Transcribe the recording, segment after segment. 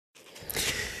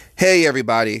Hey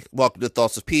everybody, welcome to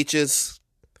Thoughts of Peaches,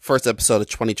 first episode of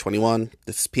 2021.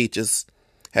 This is Peaches.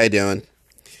 How you doing?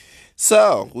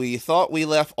 So, we thought we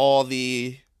left all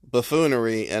the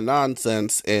buffoonery and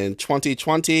nonsense in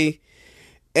 2020,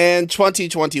 and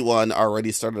 2021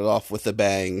 already started off with a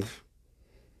bang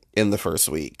in the first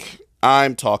week.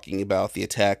 I'm talking about the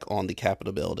attack on the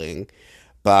Capitol building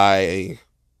by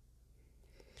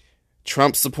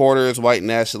Trump supporters, white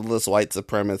nationalists, white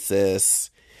supremacists.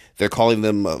 They're calling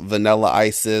them vanilla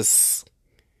ISIS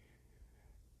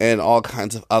and all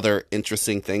kinds of other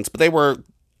interesting things. But they were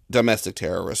domestic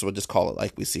terrorists. We'll just call it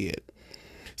like we see it.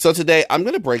 So today, I'm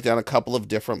going to break down a couple of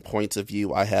different points of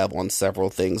view I have on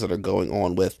several things that are going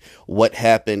on with what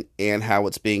happened and how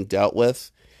it's being dealt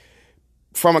with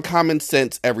from a common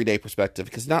sense, everyday perspective.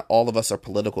 Because not all of us are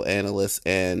political analysts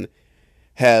and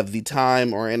have the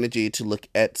time or energy to look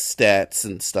at stats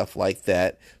and stuff like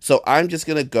that. So I'm just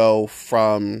going to go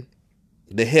from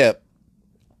the hip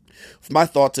for my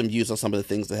thoughts and views on some of the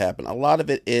things that happen. A lot of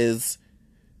it is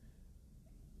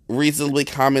reasonably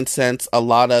common sense. A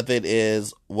lot of it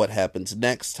is what happens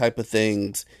next type of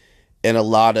things. And a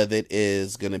lot of it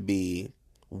is going to be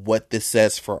what this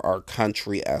says for our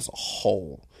country as a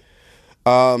whole.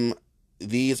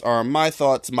 These are my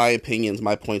thoughts, my opinions,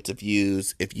 my points of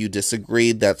views. If you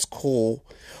disagree, that's cool.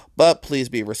 But please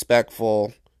be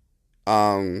respectful.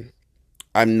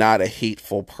 I'm not a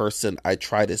hateful person. I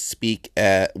try to speak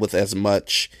with as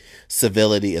much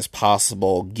civility as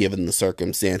possible given the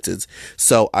circumstances.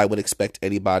 So I would expect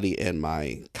anybody in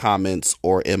my comments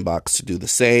or inbox to do the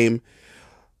same.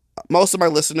 Most of my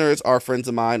listeners are friends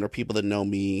of mine or people that know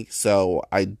me, so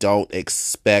I don't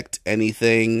expect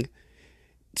anything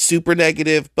super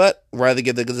negative, but rather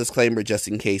give the disclaimer just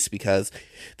in case, because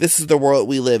this is the world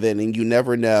we live in and you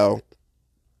never know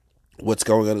what's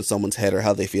going on in someone's head or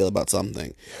how they feel about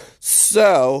something.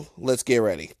 So let's get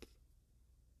ready.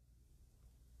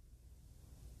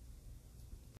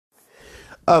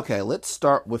 Okay, let's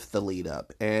start with the lead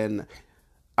up, and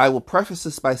I will preface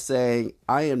this by saying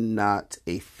I am not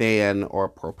a fan or a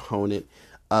proponent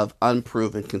of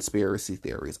unproven conspiracy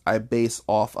theories. I base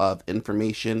off of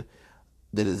information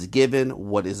that is given,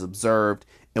 what is observed,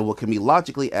 and what can be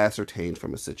logically ascertained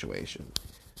from a situation.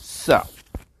 So,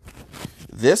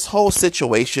 this whole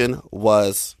situation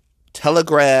was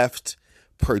telegraphed,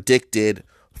 predicted,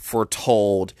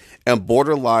 foretold, and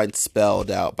borderline spelled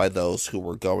out by those who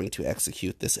were going to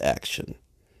execute this action.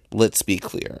 Let's be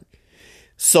clear.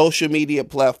 Social media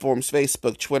platforms,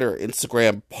 Facebook, Twitter,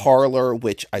 Instagram, Parler,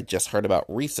 which I just heard about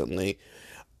recently,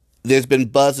 there's been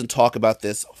buzz and talk about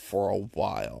this for a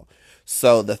while.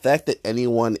 So the fact that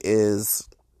anyone is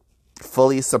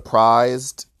fully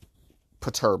surprised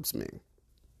perturbs me.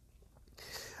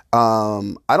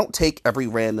 I don't take every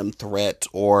random threat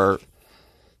or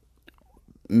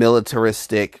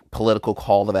militaristic political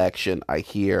call of action I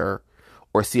hear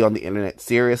or see on the internet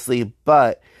seriously,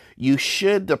 but you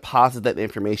should deposit that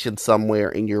information somewhere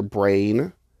in your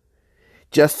brain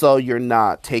just so you're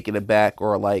not taken aback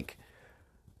or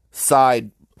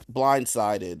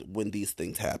blindsided when these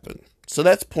things happen. So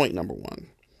that's point number one.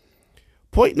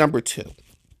 Point number two.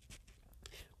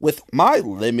 With my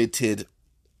limited,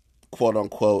 quote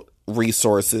unquote,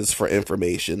 resources for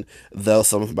information, though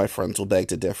some of my friends will beg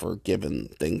to differ given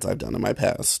things I've done in my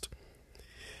past,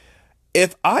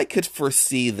 if I could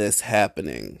foresee this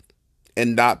happening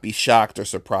and not be shocked or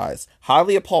surprised,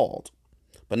 highly appalled,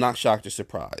 but not shocked or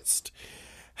surprised,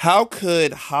 how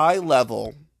could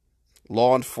high-level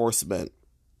law enforcement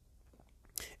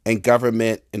and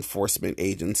government enforcement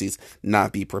agencies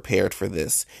not be prepared for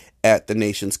this at the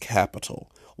nation's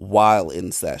capital while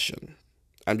in session?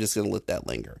 I'm just going to let that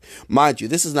linger. Mind you,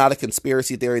 this is not a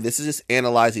conspiracy theory. This is just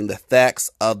analyzing the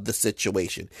facts of the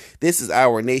situation. This is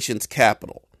our nation's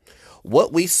capital.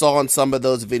 What we saw in some of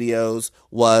those videos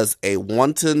was a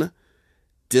wanton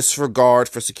disregard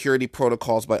for security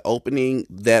protocols by opening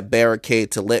that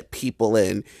barricade to let people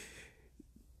in.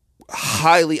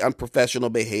 Highly unprofessional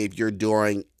behavior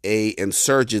during a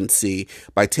insurgency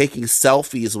by taking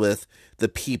selfies with the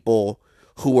people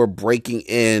who were breaking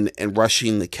in and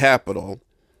rushing the Capitol.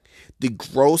 The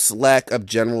gross lack of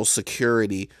general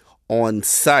security on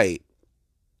site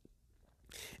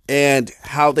and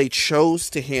how they chose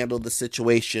to handle the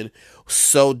situation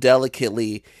so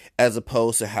delicately as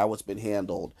opposed to how it's been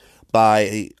handled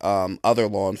by other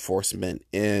law enforcement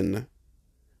in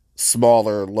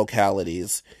smaller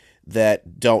localities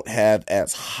that don't have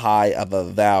as high of a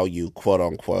value, quote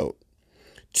unquote,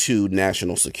 to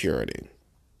national security.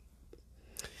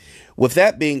 With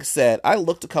that being said, I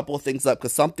looked a couple of things up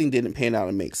because something didn't pan out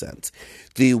and make sense.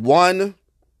 The one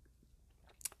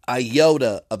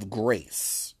iota of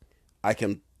grace I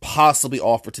can possibly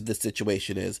offer to this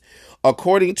situation is,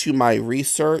 according to my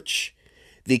research,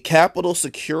 the Capitol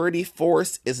Security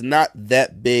Force is not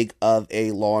that big of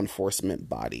a law enforcement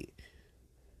body.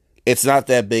 It's not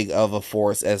that big of a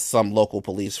force as some local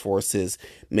police forces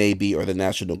may be, or the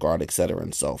National Guard, etc.,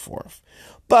 and so forth.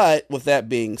 But with that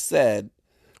being said,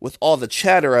 with all the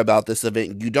chatter about this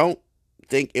event, you don't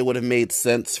think it would have made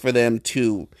sense for them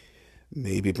to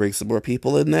maybe bring some more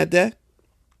people in that day?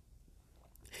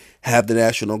 Have the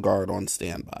National Guard on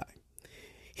standby.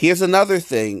 Here's another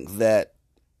thing that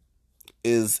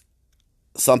is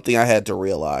something I had to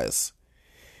realize.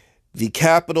 The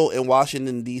Capitol in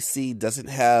Washington, D.C. doesn't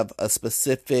have a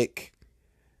specific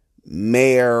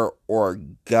mayor or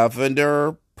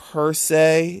governor per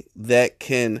se that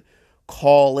can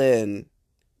call in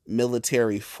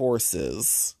military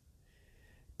forces,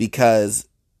 because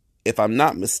if I'm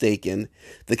not mistaken,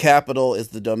 the Capitol is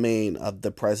the domain of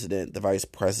the president, the vice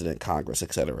president, Congress,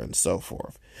 etc., and so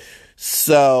forth.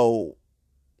 So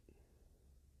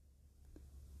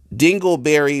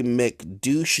Dingleberry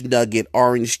McDouche Nugget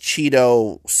Orange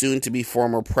Cheeto, soon to be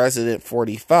former President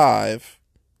 45,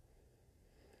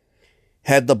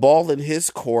 had the ball in his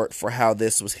court for how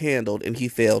this was handled, and he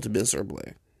failed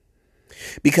miserably.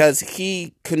 Because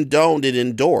he condoned and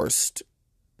endorsed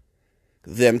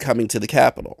them coming to the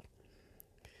Capitol.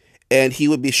 And he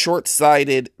would be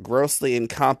short-sighted, grossly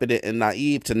incompetent, and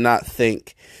naive to not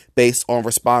think, based on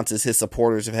responses his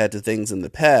supporters have had to things in the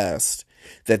past,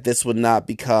 that this would not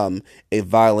become a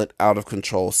violent,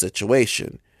 out-of-control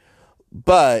situation.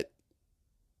 But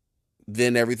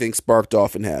then everything sparked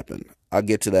off and happened. I'll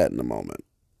get to that in a moment.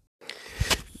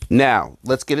 Now,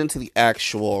 let's get into the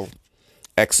actual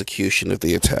execution of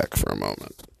the attack for a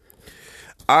moment.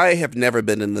 I have never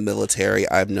been in the military.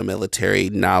 I have no military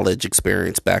knowledge,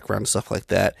 experience, background, stuff like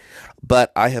that.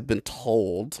 But I have been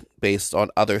told, based on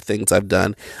other things I've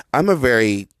done, I'm a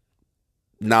very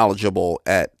knowledgeable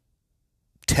at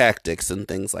tactics and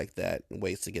things like that, and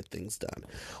ways to get things done.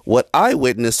 What I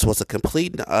witnessed was a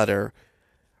complete and utter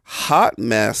hot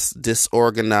mess,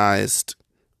 disorganized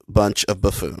bunch of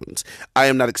buffoons. I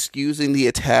am not excusing the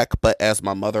attack, but as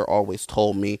my mother always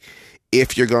told me,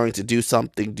 if you're going to do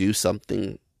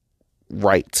something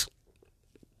right.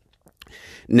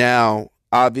 Now,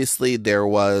 obviously, there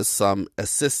was some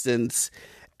assistance,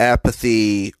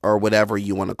 apathy, or whatever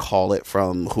you want to call it,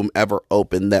 from whomever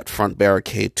opened that front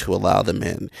barricade to allow them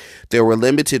in. There were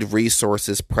limited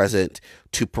resources present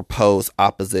to propose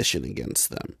opposition against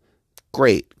them.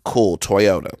 Great, cool,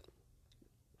 Toyota.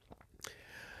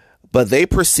 But they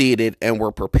proceeded and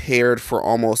were prepared for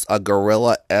almost a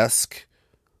guerrilla-esque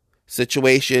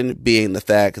situation, being the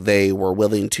fact they were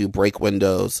willing to break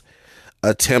windows,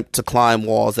 attempt to climb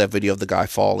walls. That video of the guy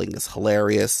falling is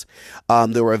hilarious.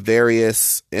 There were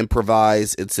various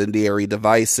improvised incendiary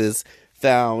devices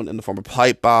found in the form of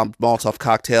pipe bombs, Molotov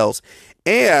cocktails,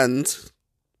 and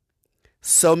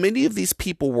so many of these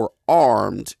people were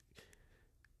armed,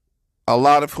 a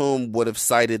lot of whom would have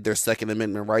cited their Second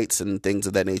Amendment rights and things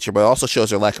of that nature, but it also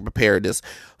shows their lack of preparedness,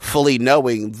 fully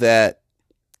knowing that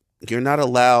you're not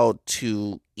allowed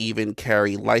to even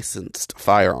carry licensed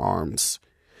firearms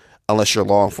unless you're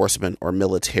law enforcement or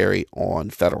military on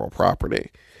federal property,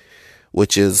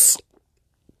 which is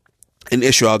an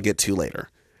issue I'll get to later.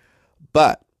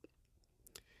 But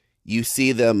you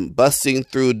see them busting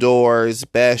through doors,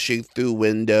 bashing through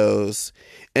windows,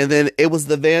 and then it was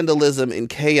the vandalism and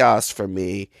chaos for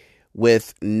me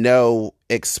with no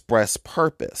express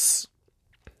purpose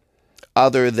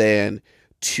other than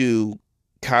to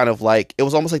kind of like, it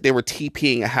was almost like they were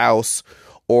TPing a house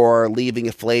or leaving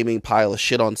a flaming pile of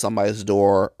shit on somebody's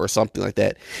door or something like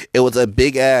that. It was a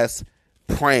big ass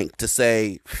prank to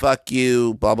say, fuck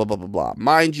you, blah, blah, blah, blah, blah.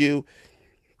 Mind you,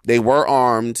 they were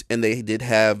armed and they did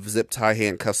have zip tie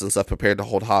handcuffs and stuff prepared to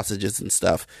hold hostages and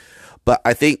stuff. But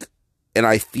I think, and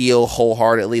I feel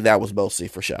wholeheartedly, that was mostly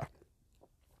for show.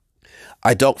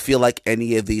 I don't feel like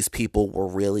any of these people were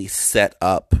really set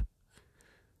up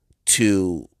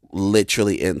to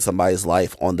literally end somebody's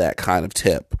life on that kind of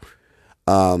tip.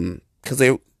 Because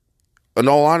they, in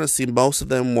all honesty, most of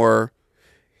them were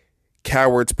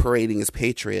cowards parading as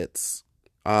patriots.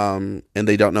 And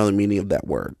they don't know the meaning of that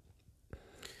word.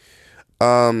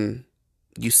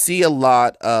 You see a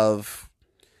lot of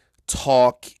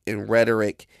talk and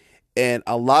rhetoric, and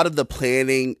a lot of the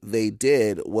planning they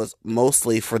did was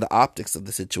mostly for the optics of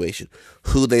the situation.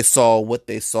 Who they saw, what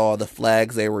they saw, the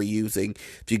flags they were using.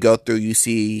 If you go through, you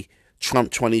see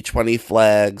Trump 2020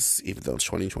 flags, even though it's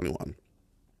 2021.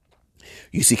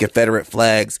 You see Confederate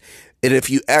flags. And if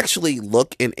you actually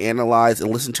look and analyze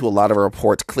and listen to a lot of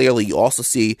reports, clearly you also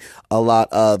see a lot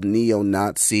of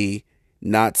neo-Nazi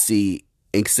Nazi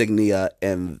insignia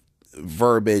and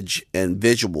verbiage and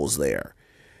visuals there.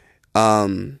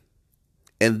 And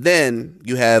then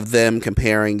you have them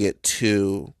comparing it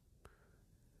to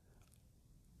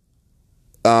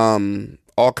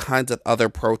all kinds of other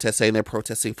protests, saying they're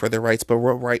protesting for their rights. But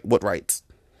what rights?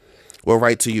 What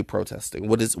rights are you protesting?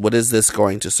 What is this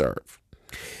going to serve?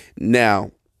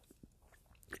 Now,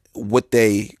 what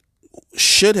they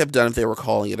should have done if they were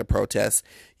calling it a protest,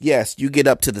 yes, you get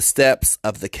up to the steps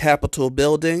of the Capitol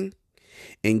building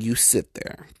and you sit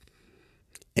there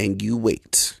and you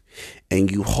wait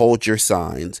and you hold your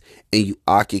signs and you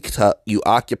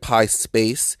occupy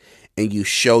space and you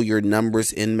show your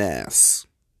numbers en masse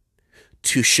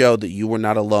to show that you are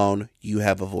not alone, you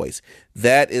have a voice.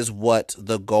 That is what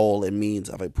the goal and means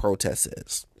of a protest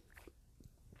is.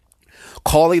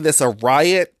 Calling this a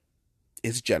riot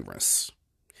is generous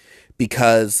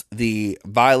because the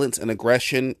violence and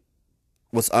aggression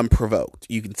was unprovoked.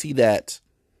 You can see that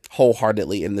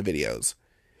wholeheartedly in the videos.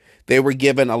 They were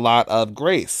given a lot of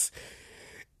grace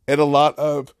and a lot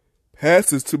of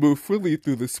passes to move freely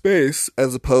through the space,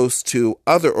 as opposed to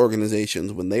other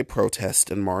organizations when they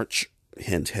protest and march.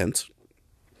 Hint, hint.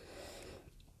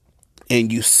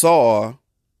 And you saw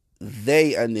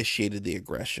they initiated the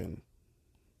aggression.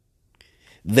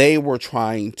 They were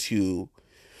trying to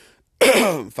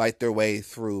fight their way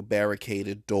through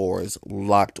barricaded doors,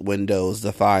 locked windows,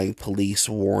 defying police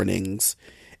warnings,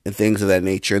 and things of that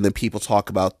nature. And then people talk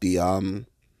about the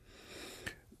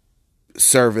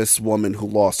service woman who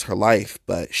lost her life,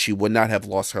 but she would not have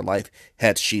lost her life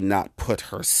had she not put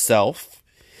herself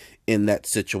in that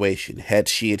situation, had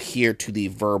she adhered to the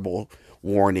verbal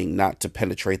warning not to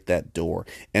penetrate that door,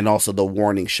 and also the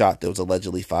warning shot that was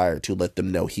allegedly fired to let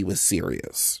them know he was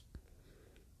serious.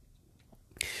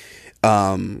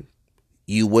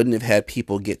 You wouldn't have had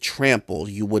people get trampled.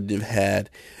 You wouldn't have had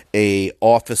a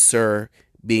officer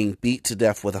being beat to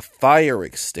death with a fire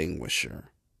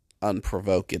extinguisher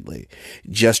unprovokedly,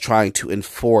 just trying to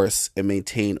enforce and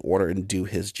maintain order and do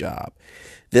his job.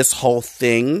 This whole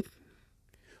thing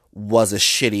was a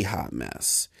shitty hot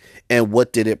mess. And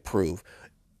what did it prove?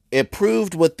 It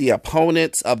proved what the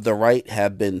opponents of the right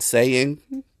have been saying,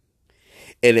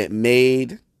 and it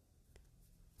made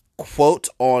quote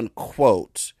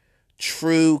unquote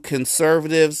true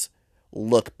conservatives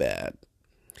look bad,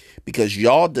 because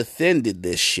y'all defended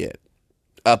this shit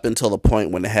up until the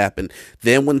point when it happened.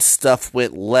 Then when stuff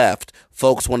went left,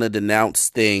 folks want to denounce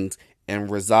things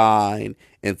and resign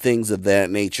and things of that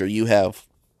nature. You have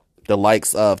the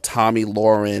likes of Tommy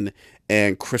Lauren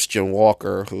and Christian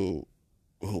Walker, who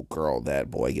girl, that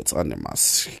boy gets under my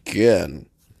skin,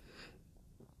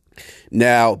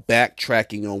 now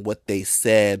backtracking on what they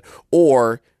said,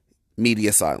 or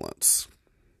media silence.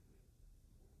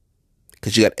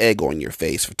 Because you got egg on your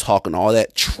face for talking all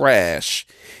that trash,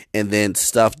 and then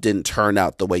stuff didn't turn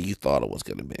out the way you thought it was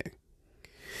going to be.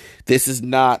 This is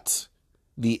not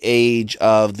the age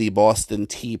of the Boston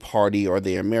Tea Party or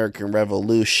the American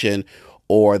Revolution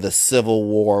or the Civil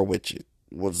War, which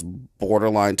was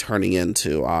borderline turning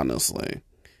into, honestly.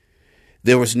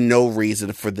 There was no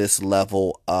reason for this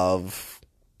level of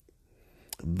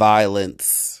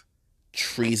violence,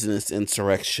 treasonous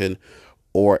insurrection,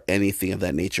 or anything of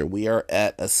that nature. We are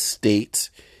at a state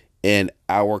in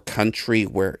our country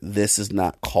where this is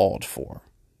not called for,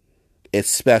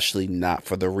 especially not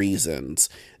for the reasons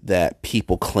that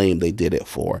people claim they did it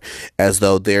for, as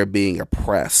though they're being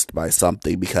oppressed by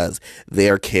something because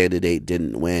their candidate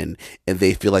didn't win and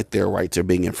they feel like their rights are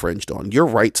being infringed on. Your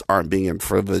rights aren't being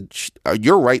infringed.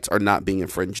 Your rights are not being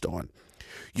infringed on.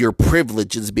 Your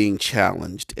privilege is being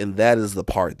challenged, and that is the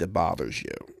part that bothers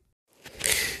you.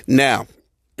 Now,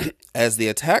 as the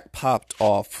attack popped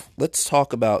off, let's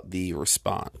talk about the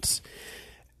response.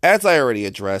 As I already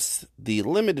addressed, the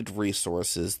limited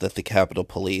resources that the Capitol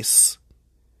Police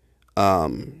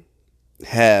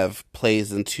have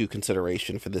plays into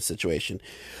consideration for this situation,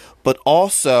 but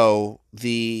also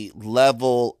the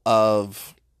level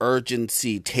of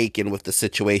urgency taken with the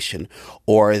situation,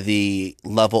 or the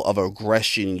level of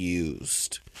aggression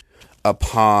used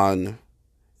upon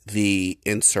the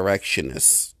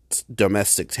insurrectionists,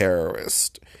 domestic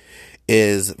terrorist,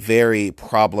 is very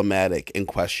problematic and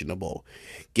questionable,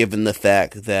 given the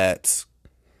fact that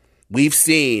we've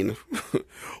seen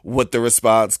what the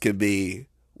response can be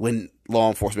when law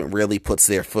enforcement really puts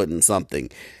their foot in something,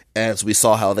 as we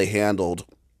saw how they handled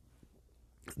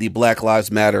the Black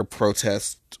Lives Matter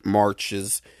protest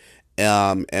marches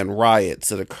and riots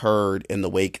that occurred in the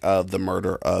wake of the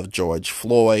murder of George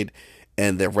Floyd,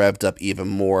 and that revved up even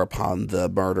more upon the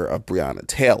murder of Breonna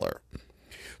Taylor.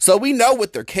 So we know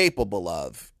what they're capable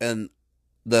of, and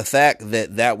the fact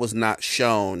that that was not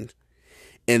shown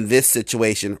in this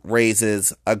situation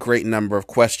raises a great number of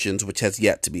questions which has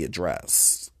yet to be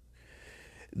addressed.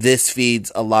 This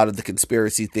feeds a lot of the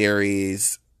conspiracy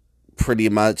theories, pretty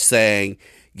much saying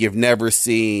you've never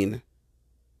seen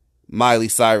Miley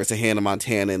Cyrus and Hannah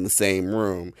Montana in the same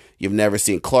room. You've never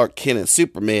seen Clark Kent and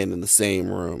Superman in the same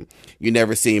room. You've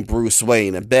never seen Bruce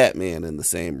Wayne and Batman in the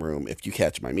same room, if you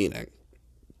catch my meaning.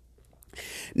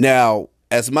 Now,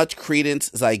 as much credence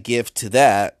as I give to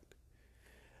that,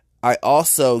 I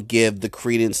also give the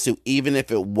credence to, even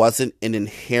if it wasn't an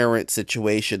inherent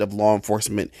situation of law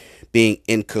enforcement being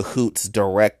in cahoots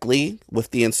directly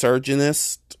with the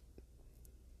insurrectionists,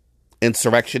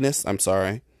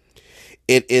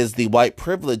 it is the white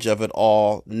privilege of it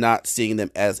all, not seeing them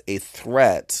as a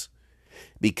threat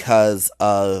because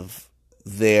of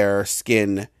their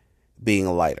skin being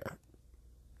lighter.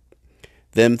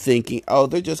 Them thinking, oh,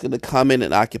 they're just going to come in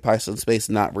and occupy some space,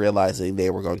 not realizing they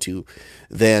were going to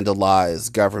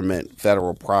vandalize government,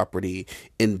 federal property,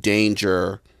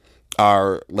 endanger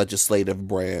our legislative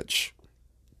branch,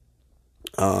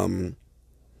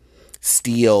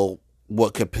 steal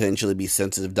what could potentially be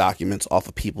sensitive documents off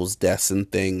of people's desks and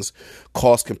things,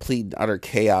 cause complete and utter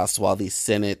chaos while the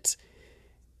Senate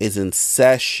is in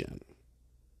session.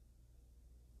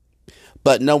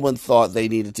 But no one thought they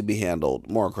needed to be handled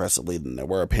more aggressively than they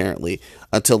were, apparently,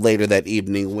 until later that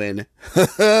evening when,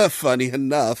 funny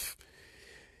enough,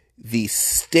 the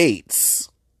states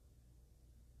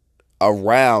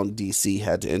around D.C.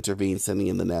 had to intervene, sending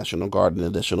in the National Guard and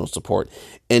additional support.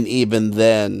 And even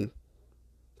then,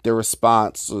 their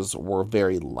responses were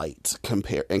very light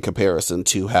in comparison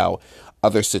to how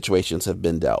other situations have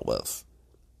been dealt with.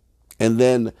 And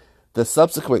then the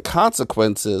subsequent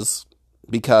consequences,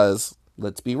 because,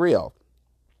 let's be real,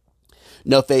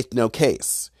 no faith, no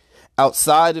case.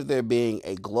 Outside of there being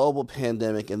a global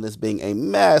pandemic and this being a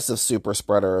massive super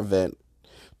spreader event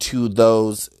to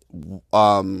those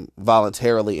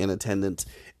voluntarily in attendance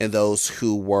and those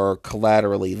who were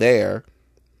collaterally there,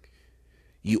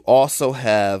 you also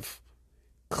have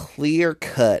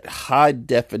clear-cut,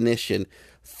 high-definition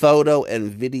photo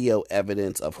and video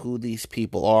evidence of who these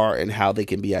people are and how they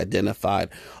can be identified,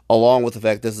 along with the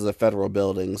fact this is a federal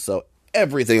building, so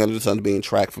everything under the sun being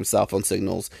tracked from cell phone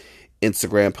signals,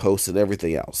 Instagram posts, and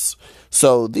everything else.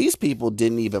 So these people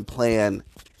didn't even plan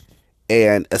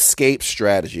an escape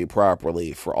strategy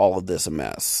properly for all of this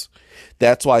mess.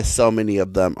 That's why so many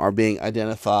of them are being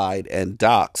identified and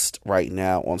doxxed right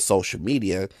now on social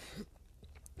media,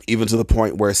 even to the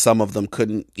point where some of them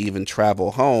couldn't even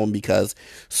travel home because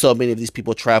so many of these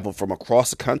people traveled from across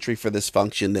the country for this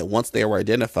function that once they were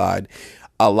identified,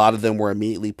 a lot of them were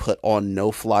immediately put on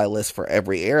no-fly lists for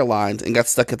every airline and got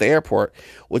stuck at the airport,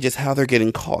 which is how they're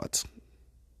getting caught.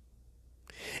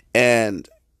 And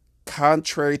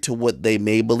contrary to what they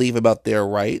may believe about their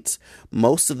rights,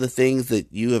 most of the things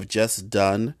that you have just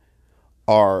done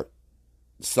are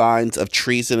signs of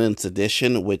treason and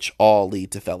sedition, which all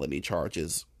lead to felony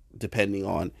charges, depending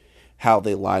on how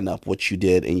they line up what you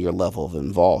did and your level of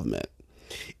involvement.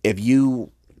 If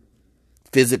you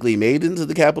physically made it into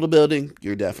the Capitol building,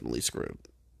 you're definitely screwed.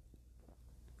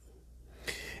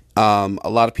 A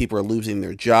lot of people are losing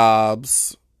their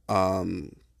jobs.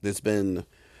 There's been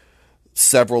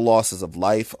several losses of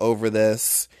life over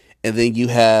this. And then you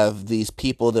have these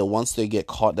people that once they get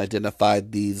caught and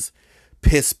identified, these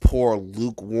piss poor,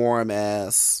 lukewarm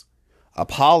ass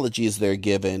apologies they're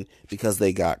given because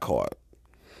they got caught.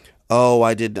 Oh,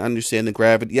 I didn't understand the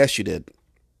gravity. Yes, you did.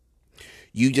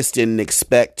 You just didn't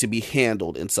expect to be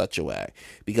handled in such a way.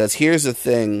 Because here's the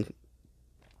thing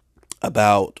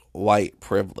about white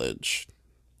privilege.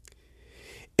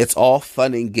 It's all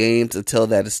fun and games until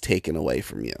that is taken away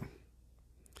from you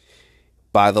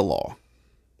by the law.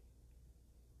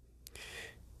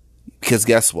 Because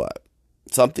guess what?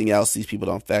 Something else these people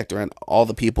don't factor in. All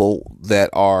the people that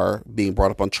are being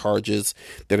brought up on charges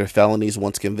that are felonies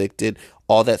once convicted,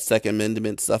 all that Second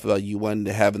Amendment stuff about you wanting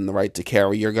to having the right to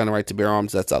carry your gun, the right to bear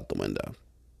arms, that's out the window.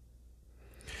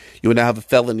 You would now have a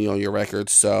felony on your record,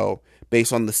 so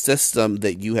based on the system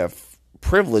that you have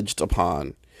privileged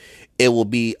upon, it will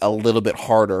be a little bit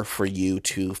harder for you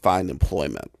to find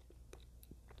employment.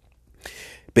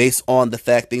 Based on the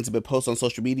fact things have been posted on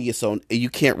social media, so you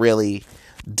can't really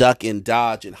duck and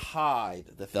dodge and hide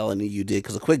the felony you did,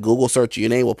 because a quick Google search of your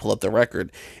name will pull up the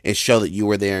record and show that you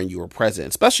were there and you were present,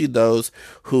 especially those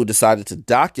who decided to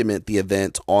document the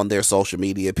event on their social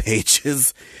media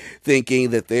pages thinking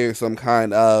that they're some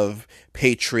kind of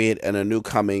patriot and a new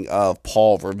coming of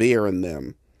Paul Revere in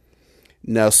them.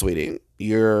 No, sweetie,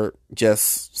 you're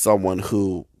just someone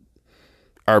who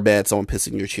are bad, someone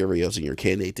pissing your Cheerios and your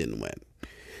candidate didn't win.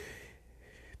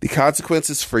 The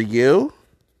consequences for you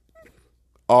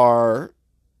are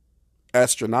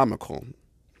astronomical.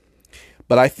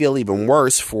 But I feel even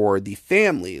worse for the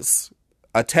families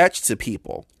attached to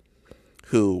people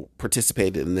who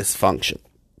participated in this function,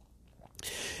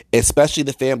 especially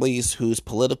the families whose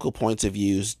political points of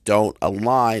views don't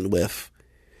align with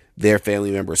their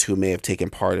family members who may have taken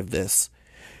part of this.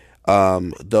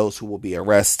 Those who will be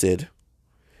arrested,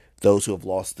 those who have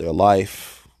lost their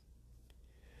life,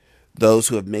 those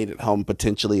who have made it home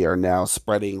potentially are now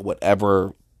spreading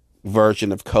whatever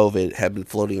version of COVID had been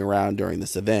floating around during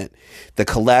this event. The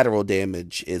collateral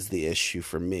damage is the issue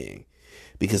for me,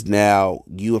 because now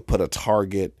you have put a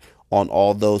target on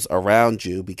all those around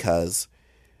you, because,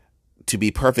 to be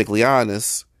perfectly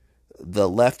honest, the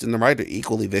left and the right are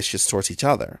equally vicious towards each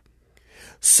other.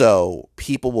 So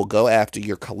people will go after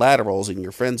your collaterals and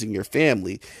your friends and your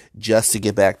family just to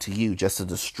get back to you, just to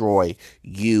destroy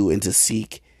you and to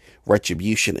seek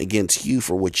retribution against you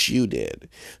for what you did.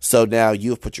 So now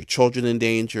you have put your children in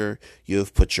danger. You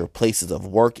have put your places of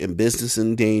work and business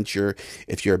in danger.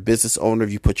 If you're a business owner,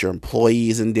 you put your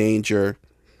employees in danger.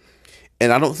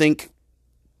 And I don't think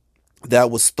that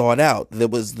was thought out. There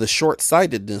was the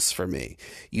short-sightedness for me.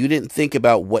 You didn't think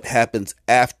about what happens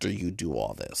after you do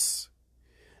all this.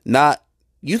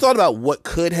 You thought about what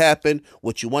could happen,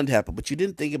 what you wanted to happen, but you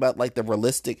didn't think about like the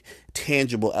realistic,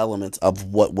 tangible elements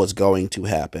of what was going to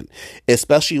happen.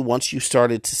 Especially once you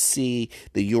started to see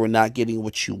that you were not getting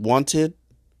what you wanted,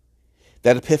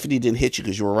 that epiphany didn't hit you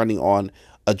because you were running on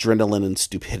adrenaline and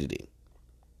stupidity.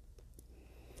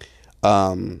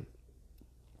 So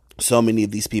many of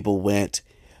these people went,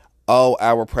 oh,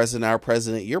 our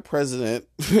president. Your president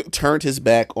turned his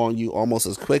back on you almost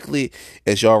as quickly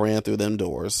as y'all ran through them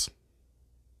doors.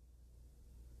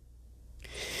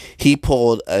 He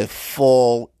pulled a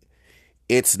full,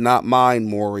 it's not mine,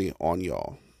 Maury, on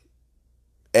y'all.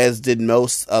 As did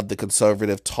most of the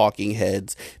conservative talking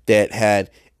heads that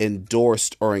had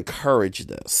endorsed or encouraged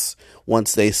this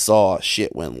once they saw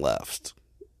shit went left.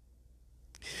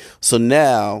 So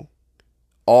now,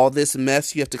 all this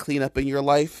mess you have to clean up in your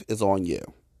life is on you.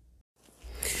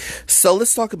 So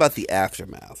let's talk about the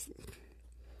aftermath.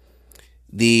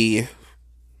 The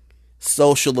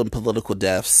social and political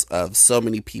deaths of so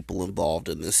many people involved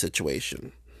in this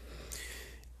situation.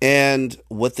 And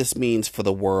what this means for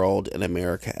the world and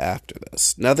America after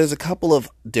this. Now, there's a couple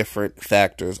of different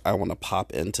factors I want to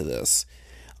pop into this.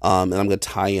 And I'm going to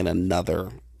tie in another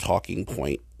talking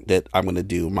point that I'm going to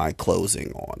do my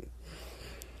closing on.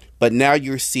 But now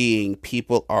you're seeing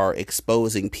people are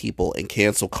exposing people, and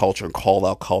cancel culture and call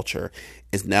out culture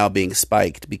is now being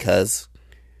spiked, because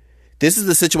this is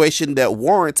the situation that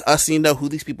warrants us to know who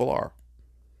these people are.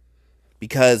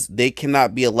 Because they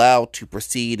cannot be allowed to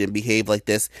proceed and behave like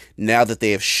this now that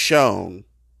they have shown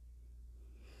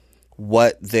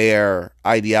what their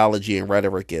ideology and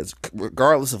rhetoric is.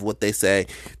 Regardless of what they say,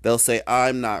 they'll say,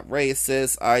 I'm not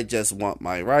racist, I just want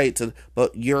my rights.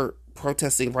 But you're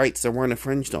protesting rights that weren't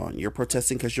infringed on. You're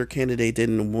protesting because your candidate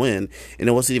didn't win, and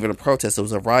it wasn't even a protest. It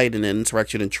was a riot and an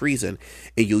insurrection and treason,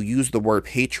 and you'll use the word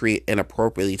patriot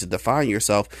inappropriately to define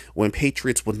yourself when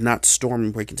patriots would not storm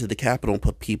and break into the Capitol and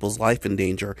put people's life in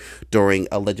danger during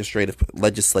a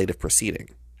legislative proceeding.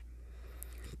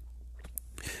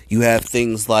 You have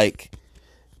things like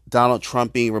Donald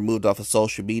Trump being removed off of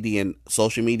social media and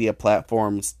social media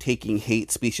platforms taking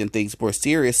hate speech and things more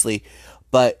seriously,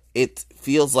 but it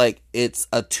feels like it's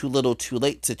a too little too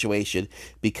late situation,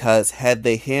 because had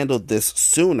they handled this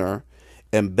sooner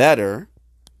and better,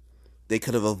 they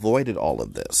could have avoided all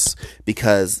of this,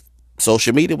 because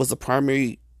social media was the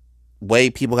primary way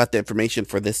people got the information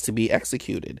for this to be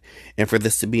executed and for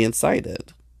this to be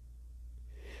incited.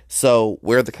 So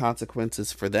where are the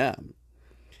consequences for them?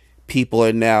 People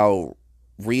are now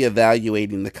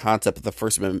reevaluating the concept of the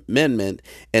First Amendment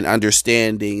and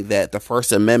understanding that the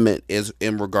First Amendment is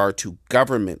in regard to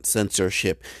government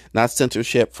censorship, not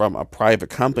censorship from a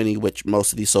private company, which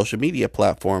most of these social media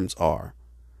platforms are.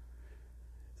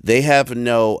 They have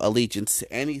no allegiance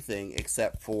to anything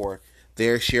except for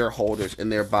their shareholders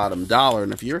and their bottom dollar.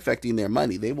 And if you're affecting their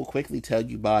money, they will quickly tell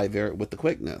you with the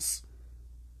quickness.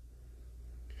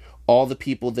 All the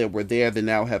people that were there that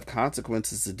now have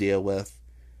consequences to deal with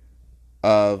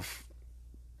of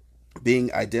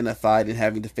being identified and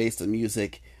having to face the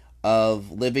music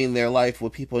of living their life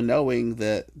with people knowing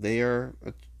that they are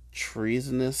a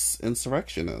treasonous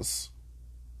insurrectionist.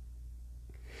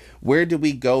 Where do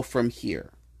we go from here?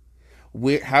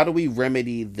 How do we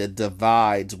remedy the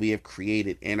divides we have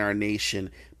created in our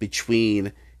nation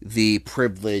between the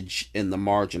privileged and the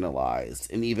marginalized.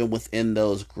 And even within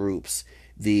those groups,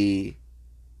 the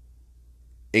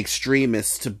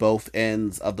extremists to both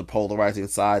ends of the polarizing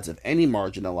sides of any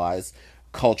marginalized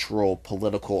cultural,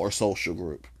 political, or social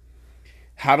group.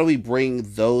 How do we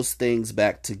bring those things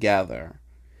back together,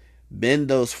 mend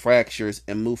those fractures,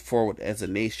 and move forward as a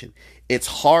nation? It's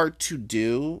hard to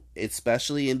do,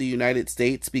 especially in the United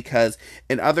States, because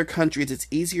in other countries it's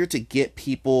easier to get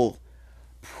people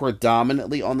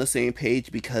predominantly on the same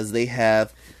page because they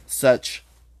have such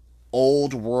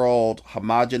old world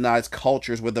homogenized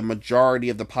cultures where the majority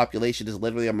of the population is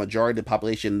literally a majority of the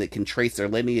population that can trace their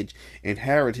lineage and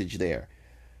heritage there.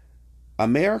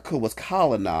 America was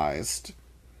colonized.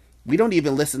 We don't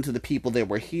even listen to the people that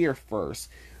were here first.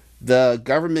 The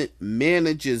government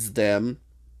manages them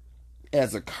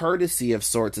as a courtesy of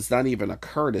sorts. It's not even a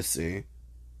courtesy.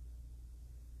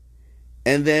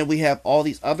 And then we have all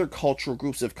these other cultural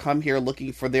groups that have come here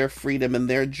looking for their freedom and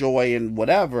their joy and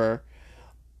whatever.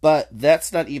 But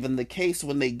that's not even the case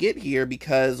when they get here,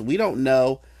 because we don't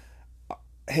know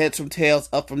heads from tails,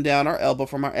 up from down, our elbow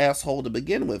from our asshole to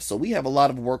begin with. So we have a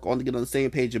lot of work on to get on the same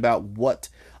page about what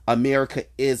America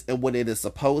is and what it is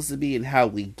supposed to be and how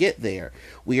we get there.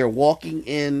 We are walking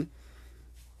in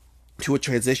to a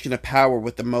transition of power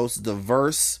with the most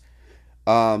diverse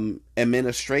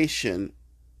administration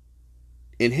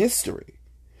in history.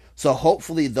 So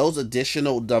hopefully those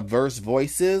additional diverse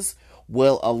voices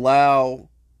will allow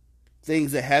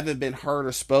things that haven't been heard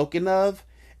or spoken of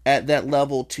at that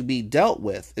level to be dealt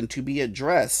with and to be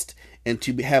addressed and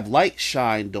to have light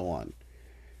shined on.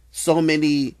 So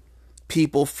many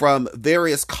people from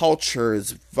various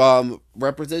cultures, from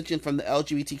representation from the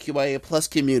LGBTQIA plus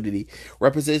community,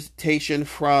 representation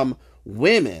from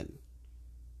women.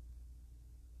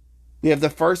 We have the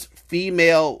first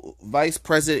female vice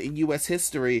president in U.S.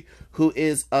 history who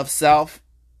is of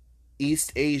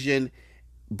Southeast Asian,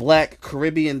 Black,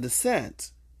 Caribbean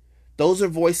descent. Those are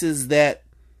voices that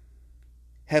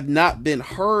have not been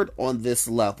heard on this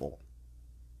level.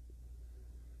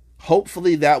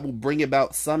 Hopefully that will bring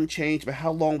about some change, but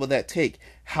how long will that take?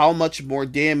 How much more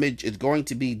damage is going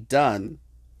to be done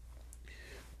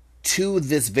to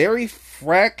this very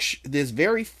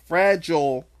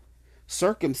fragile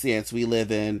circumstance we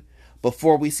live in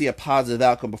before we see a positive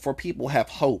outcome, before people have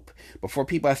hope, before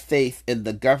people have faith in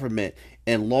the government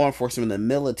and law enforcement and the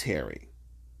military?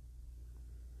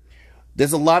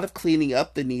 There's a lot of cleaning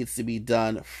up that needs to be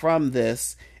done from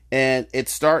this, and it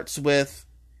starts with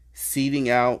seeding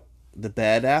out the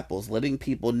bad apples, letting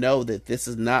people know that this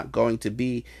is not going to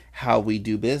be how we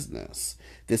do business.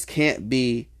 This can't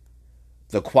be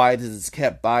the quiet as it's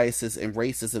kept biases and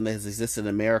racism that has existed in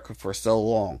America for so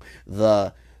long.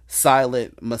 The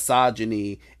silent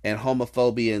misogyny and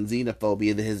homophobia and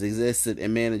xenophobia that has existed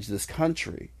and managed this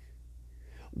country.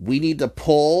 We need to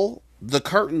pull the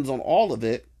curtains on all of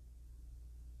it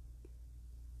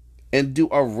and do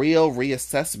a real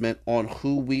reassessment on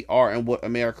who we are and what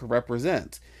America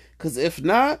represents. Because if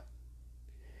not,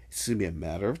 it's going to be a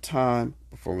matter of time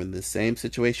before we're in the same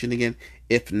situation again,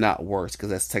 if not worse.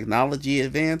 Because as technology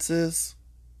advances,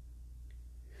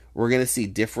 we're going to see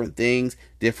different things,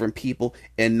 different people,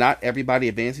 and not everybody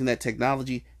advancing that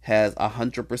technology has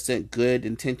 100% good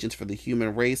intentions for the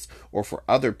human race or for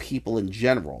other people in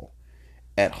general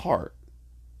at heart.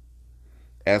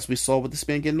 As we saw with this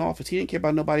man getting office, he didn't care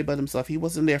about nobody but himself. He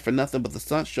wasn't there for nothing but the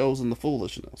stunt shows and the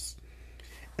foolishness.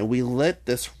 And we let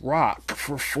this rock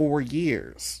for 4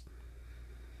 years.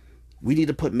 We need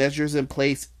to put measures in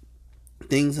place,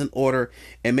 things in order,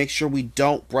 and make sure we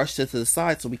don't brush it to the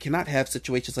side so we cannot have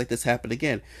situations like this happen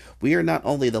again. We are not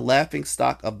only the laughing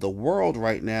stock of the world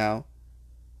right now,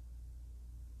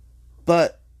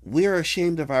 but we are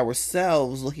ashamed of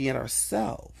ourselves looking at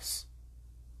ourselves.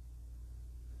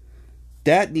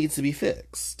 That needs to be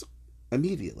fixed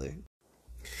immediately.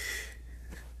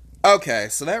 Okay,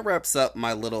 so that wraps up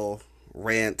my little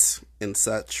rant and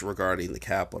such regarding the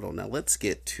Capitol. Now let's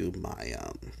get to my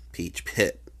peach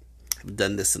pit. I've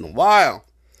done this in a while,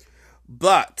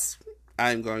 but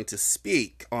I'm going to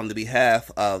speak on the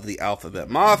behalf of the Alphabet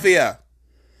Mafia.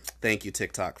 Thank you,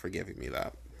 TikTok, for giving me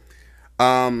that.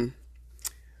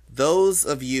 Those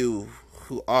of you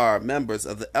who are members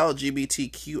of the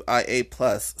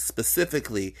LGBTQIA+,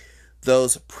 specifically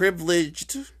those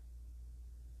privileged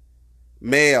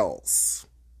males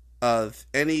of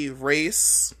any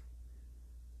race,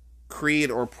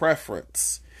 creed, or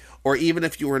preference, or even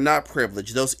if you are not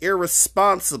privileged, those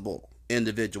irresponsible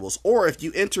individuals, or if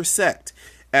you intersect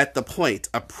at the point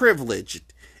of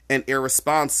privileged and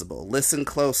irresponsible, listen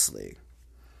closely.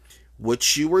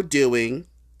 What you are doing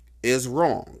is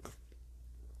wrong.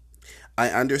 I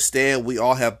understand we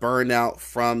all have burnout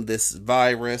from this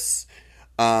virus.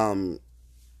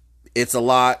 It's a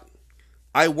lot.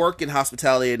 I work in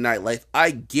hospitality and nightlife.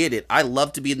 I get it. I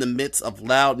love to be in the midst of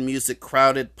loud music,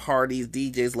 crowded parties,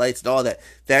 DJs, lights, and all that.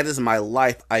 That is my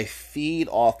life. I feed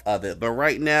off of it. But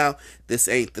right now, this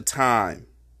ain't the time.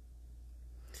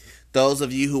 Those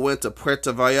of you who went to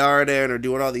Puerto Vallarta and are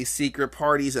doing all these secret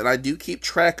parties, and I do keep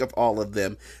track of all of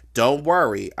them, don't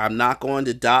worry. I'm not going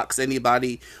to dox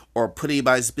anybody or put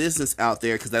anybody's business out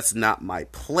there because that's not my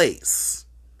place.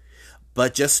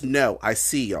 But just know, I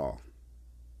see y'all.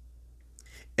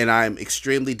 And I'm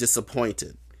extremely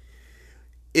disappointed.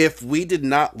 If we did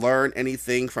not learn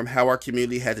anything from how our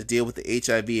community had to deal with the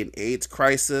HIV and AIDS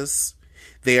crisis,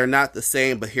 they are not the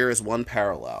same, but here is one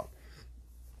parallel.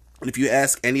 If you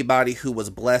ask anybody who was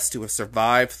blessed to have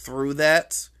survived through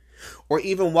that, or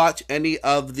even watch any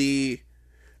of the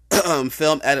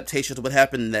film adaptations of what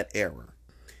happened in that era,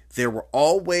 there were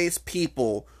always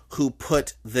people who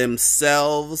put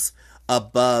themselves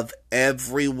above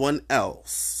everyone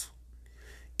else.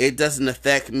 It doesn't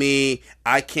affect me.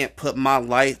 I can't put my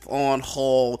life on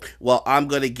hold. Well, I'm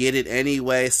going to get it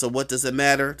anyway, so what does it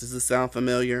matter? Does it sound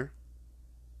familiar?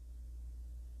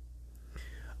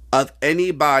 Of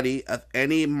anybody, of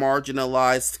any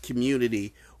marginalized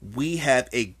community, we have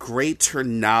a greater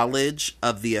knowledge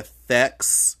of the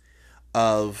effects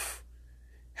of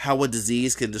how a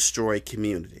disease can destroy a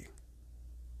community.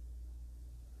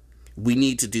 We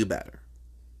need to do better.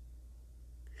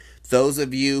 Those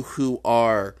of you who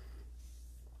are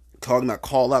talking about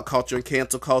call out culture and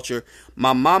cancel culture,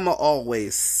 my mama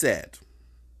always said,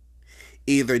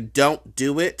 either don't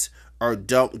do it or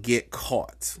don't get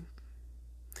caught.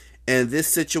 In this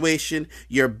situation,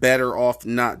 you're better off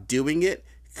not doing it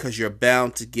because you're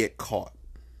bound to get caught.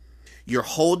 You're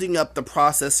holding up the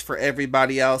process for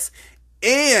everybody else.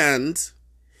 And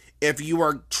if you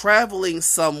are traveling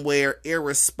somewhere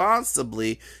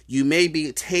irresponsibly, you may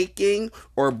be taking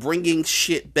or bringing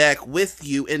shit back with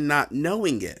you and not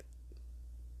knowing it.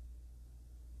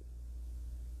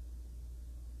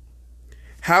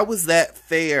 How is that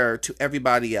fair to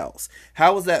everybody else?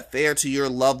 How is that fair to your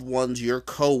loved ones, your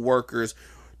co-workers,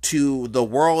 to the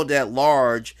world at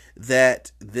large,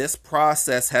 that this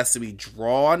process has to be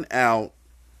drawn out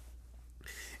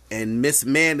and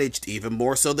mismanaged even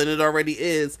more so than it already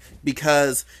is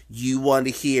because you want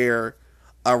to hear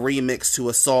a remix to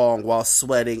a song while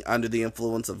sweating under the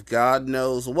influence of God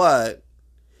knows what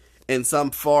in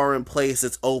some foreign place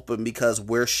that's open because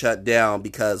we're shut down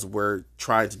because we're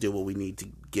trying to do what we need to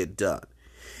get done.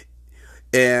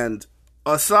 And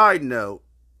a side note,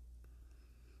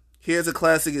 here's a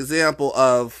classic example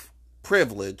of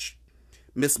privilege.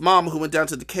 Miss Mama, who went down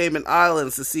to the Cayman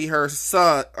Islands to see her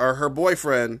son or her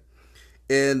boyfriend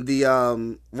in the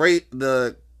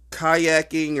the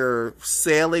kayaking or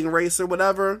sailing race or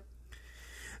whatever,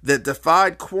 that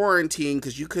defied quarantine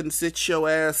because you couldn't sit your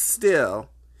ass still,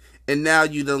 and now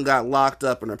you done got locked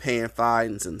up and are paying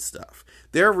fines and stuff.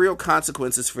 There are real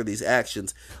consequences for these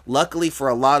actions. Luckily for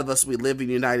a lot of us, we live in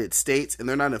the United States, and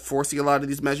they're not enforcing a lot of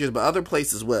these measures, but other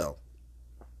places will.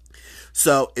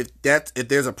 So if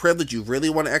there's a privilege you really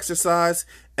want to exercise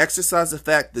the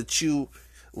fact that you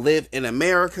live in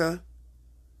America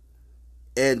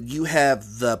and you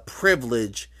have the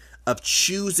privilege of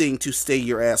choosing to stay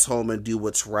your ass home and do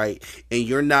what's right, and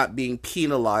you're not being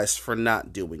penalized for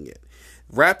not doing it.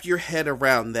 Wrap your head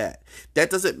around that. That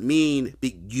doesn't mean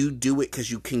you do it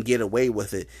because you can get away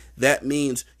with it. That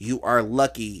means you are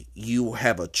lucky you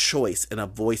have a choice and a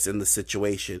voice in the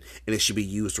situation, and it should be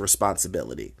used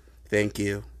responsibility. Thank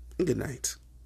you, and good night.